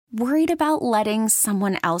Worried about letting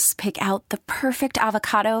someone else pick out the perfect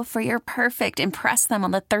avocado for your perfect impress them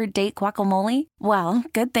on the third date guacamole? Well,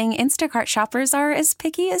 good thing Instacart shoppers are as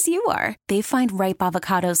picky as you are. They find ripe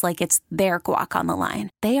avocados like it's their guac on the line.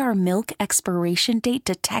 They are milk expiration date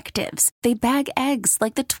detectives. They bag eggs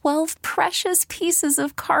like the 12 precious pieces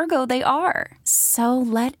of cargo they are. So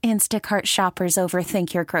let Instacart shoppers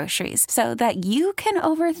overthink your groceries so that you can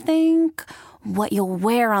overthink what you'll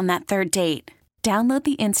wear on that third date. Download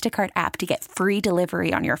the Instacart app to get free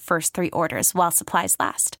delivery on your first 3 orders while supplies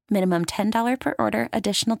last. Minimum $10 per order.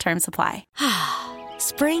 Additional terms apply.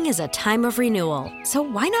 Spring is a time of renewal, so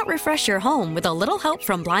why not refresh your home with a little help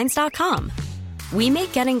from Blinds.com? We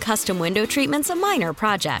make getting custom window treatments a minor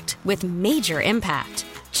project with major impact.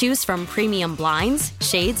 Choose from premium blinds,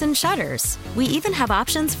 shades, and shutters. We even have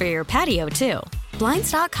options for your patio, too.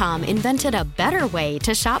 Blinds.com invented a better way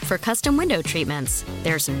to shop for custom window treatments.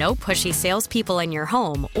 There's no pushy salespeople in your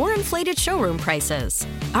home or inflated showroom prices.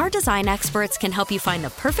 Our design experts can help you find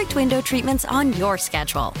the perfect window treatments on your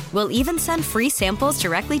schedule. We'll even send free samples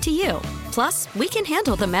directly to you. Plus, we can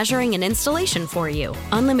handle the measuring and installation for you.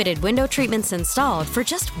 Unlimited window treatments installed for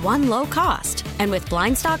just one low cost. And with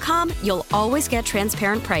Blinds.com, you'll always get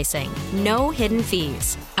transparent pricing. No hidden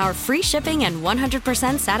fees. Our free shipping and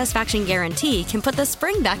 100% satisfaction guarantee can put the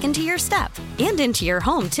spring back into your step and into your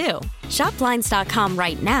home, too. Shop Blinds.com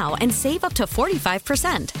right now and save up to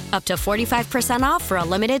 45%. Up to 45% off for a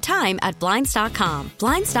limited time at Blinds.com.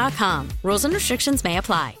 Blinds.com. Rules and restrictions may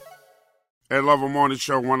apply. Ed Lover Morning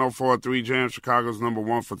Show, 104.3 Jam, Chicago's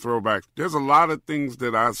 #1 for throwbacks. There's a lot of things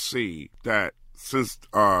that I see that since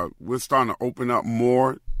we're starting to open up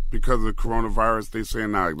more because of the coronavirus, they're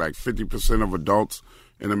saying now like 50% of adults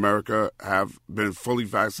in America have been fully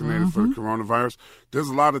vaccinated for the coronavirus. There's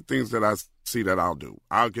a lot of things that I see that I'll do.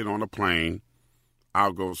 I'll get on a plane.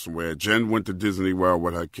 I'll go somewhere. Jen went to Disney World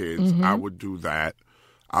with her kids. I would do that.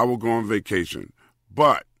 I will go on vacation.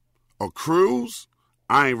 But a cruise,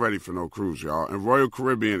 I ain't ready for no cruise, y'all. And Royal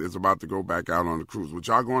Caribbean is about to go back out on the cruise. Would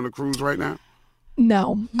y'all go on the cruise right now?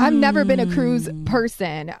 No. I've never been a cruise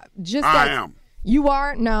person. I am. You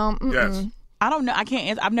are? No. Yes. I don't know. I can't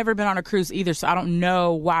answer. I've never been on a cruise either, so I don't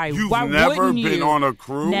know why. You've why never wouldn't been you? on a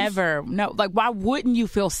cruise? Never. No. Like, why wouldn't you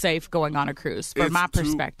feel safe going on a cruise? From my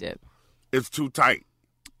perspective, it's too tight.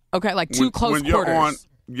 Okay, like too close quarters.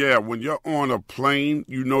 When you're on a plane,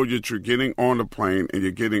 you know that you're getting on the plane and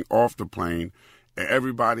you're getting off the plane, and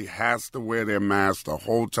everybody has to wear their mask the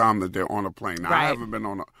whole time that they're on a plane. Now, Right. I haven't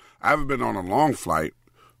been on a long flight,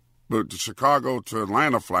 but the Chicago to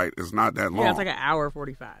Atlanta flight is not that long. Yeah, it's like an hour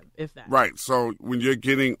 45, if that. Right. So when you're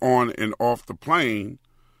getting on and off the plane,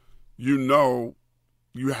 you know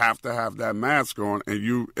you have to have that mask on,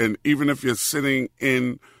 and even if you're sitting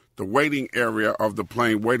in the waiting area of the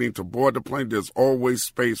plane, waiting to board the plane, there's always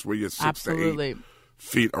space where you're 6 to 8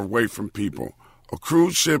 feet away from people. A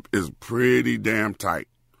cruise ship is pretty damn tight.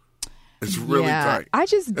 It's really tight. I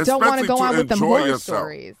just don't want to go on with the horror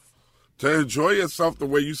stories. To enjoy yourself the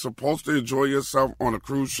way you're supposed to enjoy yourself on a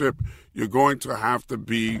cruise ship, you're going to have to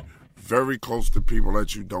be very close to people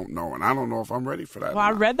that you don't know. And I don't know if I'm ready for that. Well,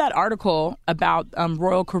 I read that article about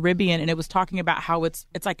Royal Caribbean, and it was talking about how it's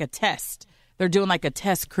like a test. They're doing like a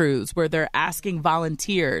test cruise where they're asking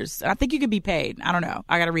volunteers. And I think you could be paid. I don't know.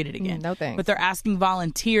 I got to read it again. No thanks. But they're asking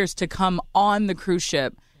volunteers to come on the cruise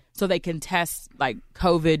ship so they can test like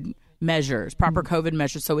COVID measures, proper COVID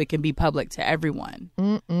measures, so it can be public to everyone.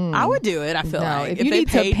 I would do it. I feel like if you they need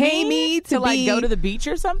to pay me to like go to the beach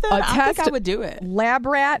or something, I think I would do it. Lab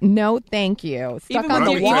rat? No, thank you. Stuck Even on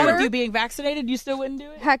the with water? you being vaccinated, you still wouldn't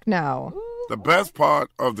do it? Heck no. The best part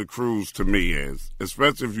of the cruise to me is,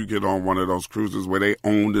 especially if you get on one of those cruises where they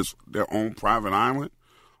own their own private island.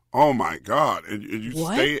 Oh my God! And you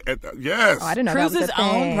stay at yes. Oh, I didn't know Cruises that was a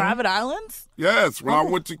thing. own private islands. Yes, when I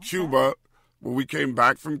went to Cuba, when we came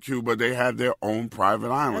back from Cuba, they had their own private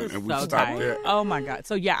island, and we So stopped tight. there. Oh my God!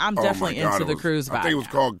 So yeah, I'm definitely Oh my God, into the cruise vibe. I think it was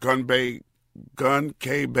now. called Gun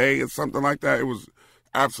K Bay or something like that. It was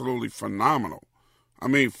absolutely phenomenal. I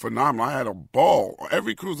mean, phenomenal. I had a ball.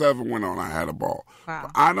 Every cruise I ever went on, I had a ball. Wow.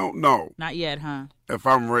 But I don't know Not yet, huh? if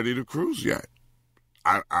I'm ready to cruise yet.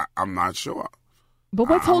 I'm not sure. But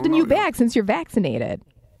what's I don't holding know you yet. back since you're vaccinated?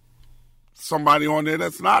 Somebody on there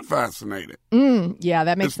that's not vaccinated. Yeah,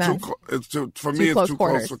 that makes sense. For me, it's close too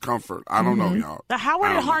quarters. close for comfort. I don't know, y'all. So how would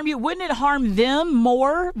I it don't harm know. you? Wouldn't it harm them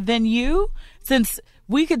more than you? Since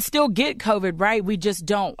we could still get COVID, right? We just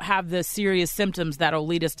don't have the serious symptoms that'll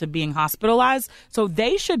lead us to being hospitalized. So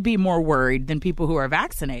they should be more worried than people who are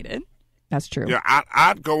vaccinated. That's true. Yeah,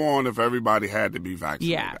 I'd go on if everybody had to be vaccinated.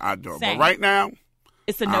 Yeah, I'd do it. same. But right now,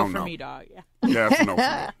 It's a I no don't for know. me, dog. Yeah. yeah, it's a no for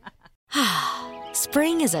me.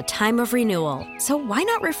 Spring is a time of renewal, so why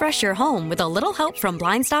not refresh your home with a little help from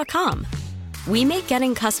Blinds.com? We make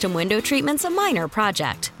getting custom window treatments a minor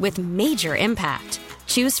project with major impact.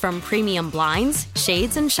 Choose from premium blinds,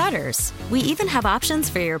 shades, and shutters. We even have options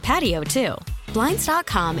for your patio, too.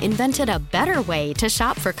 Blinds.com invented a better way to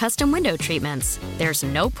shop for custom window treatments. There's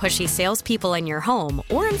no pushy salespeople in your home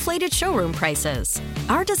or inflated showroom prices.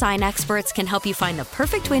 Our design experts can help you find the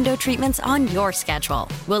perfect window treatments on your schedule.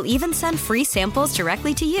 We'll even send free samples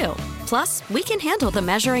directly to you. Plus, we can handle the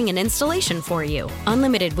measuring and installation for you.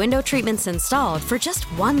 Unlimited window treatments installed for just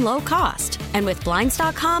one low cost. And with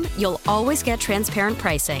Blinds.com, you'll always get transparent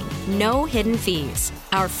pricing. No hidden fees.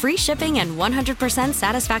 Our free shipping and 100%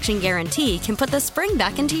 satisfaction guarantee can put the spring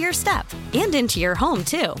back into your step and into your home,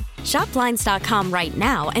 too. Shop Blinds.com right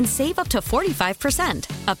now and save up to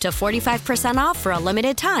 45%. Up to 45% off for a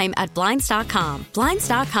limited time at Blinds.com.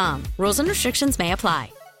 Blinds.com. Rules and restrictions may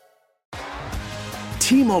apply.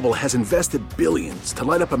 T-Mobile has invested billions to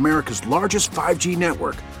light up America's largest 5G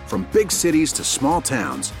network, from big cities to small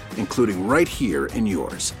towns, including right here in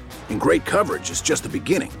yours. And great coverage is just the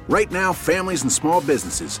beginning. Right now, families and small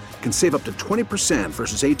businesses can save up to 20%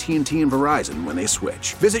 versus AT&T and Verizon when they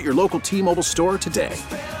switch. Visit your local T-Mobile store today.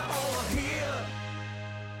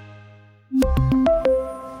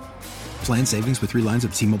 Plan savings with 3 lines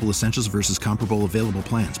of T-Mobile Essentials versus comparable available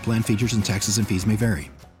plans. Plan features and taxes and fees may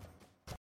vary.